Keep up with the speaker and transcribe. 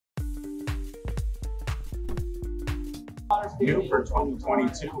New for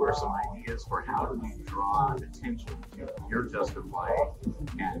 2022 are some ideas for how do we draw attention to your JustiFLY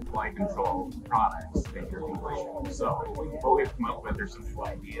and flight control products in your dealership. So what we've come up with are some new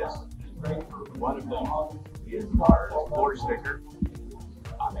ideas. One of them is our floor sticker.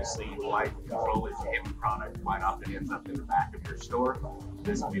 Obviously, flight control is a heavy product. Quite often ends up in the back of your store.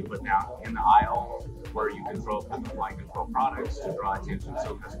 This will be put down in the aisle where you control the flight control products to draw attention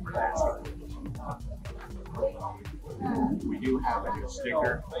so customers ask it. We do have a new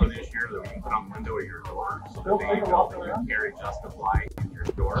sticker for this year that we can put on the window of your door so that they know that you carry JustiFLY in your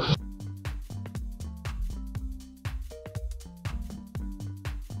store.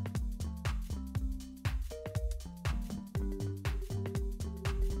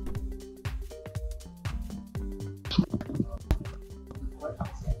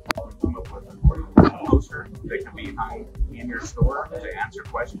 We come up with a poster that can be hung in your store to answer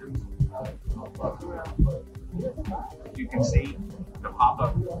questions. You can see the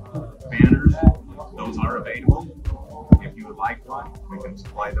pop-up banners. Those are available. If you would like one, we can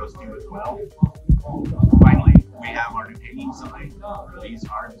supply those to you as well. Finally, we have our new hanging sign. These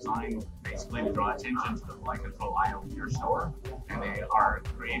are designed basically to draw attention to the flight control aisle in your store, and they are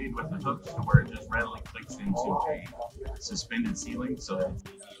created with the hooks to where it just readily clicks into a suspended ceiling so that it's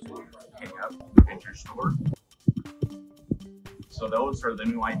easy to hang up at your store. So those are the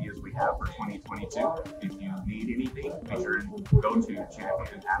new ideas we have for 2022. If you need anything, be sure and go to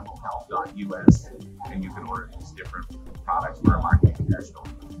championanimalhealth.us and you can order these different products for our marketing in your store.